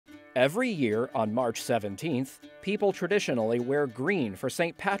Every year on March 17th, people traditionally wear green for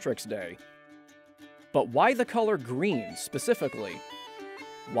St. Patrick's Day. But why the color green specifically?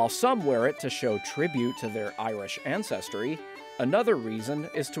 While some wear it to show tribute to their Irish ancestry, another reason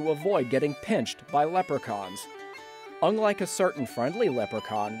is to avoid getting pinched by leprechauns. Unlike a certain friendly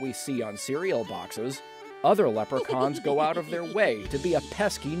leprechaun we see on cereal boxes, other leprechauns go out of their way to be a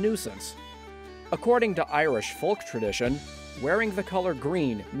pesky nuisance. According to Irish folk tradition, wearing the color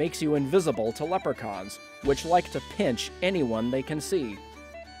green makes you invisible to leprechauns, which like to pinch anyone they can see.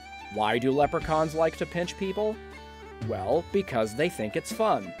 Why do leprechauns like to pinch people? Well, because they think it's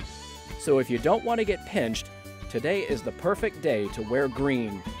fun. So if you don't want to get pinched, today is the perfect day to wear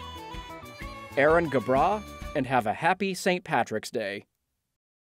green. Aaron Gabra, and have a happy St. Patrick's Day.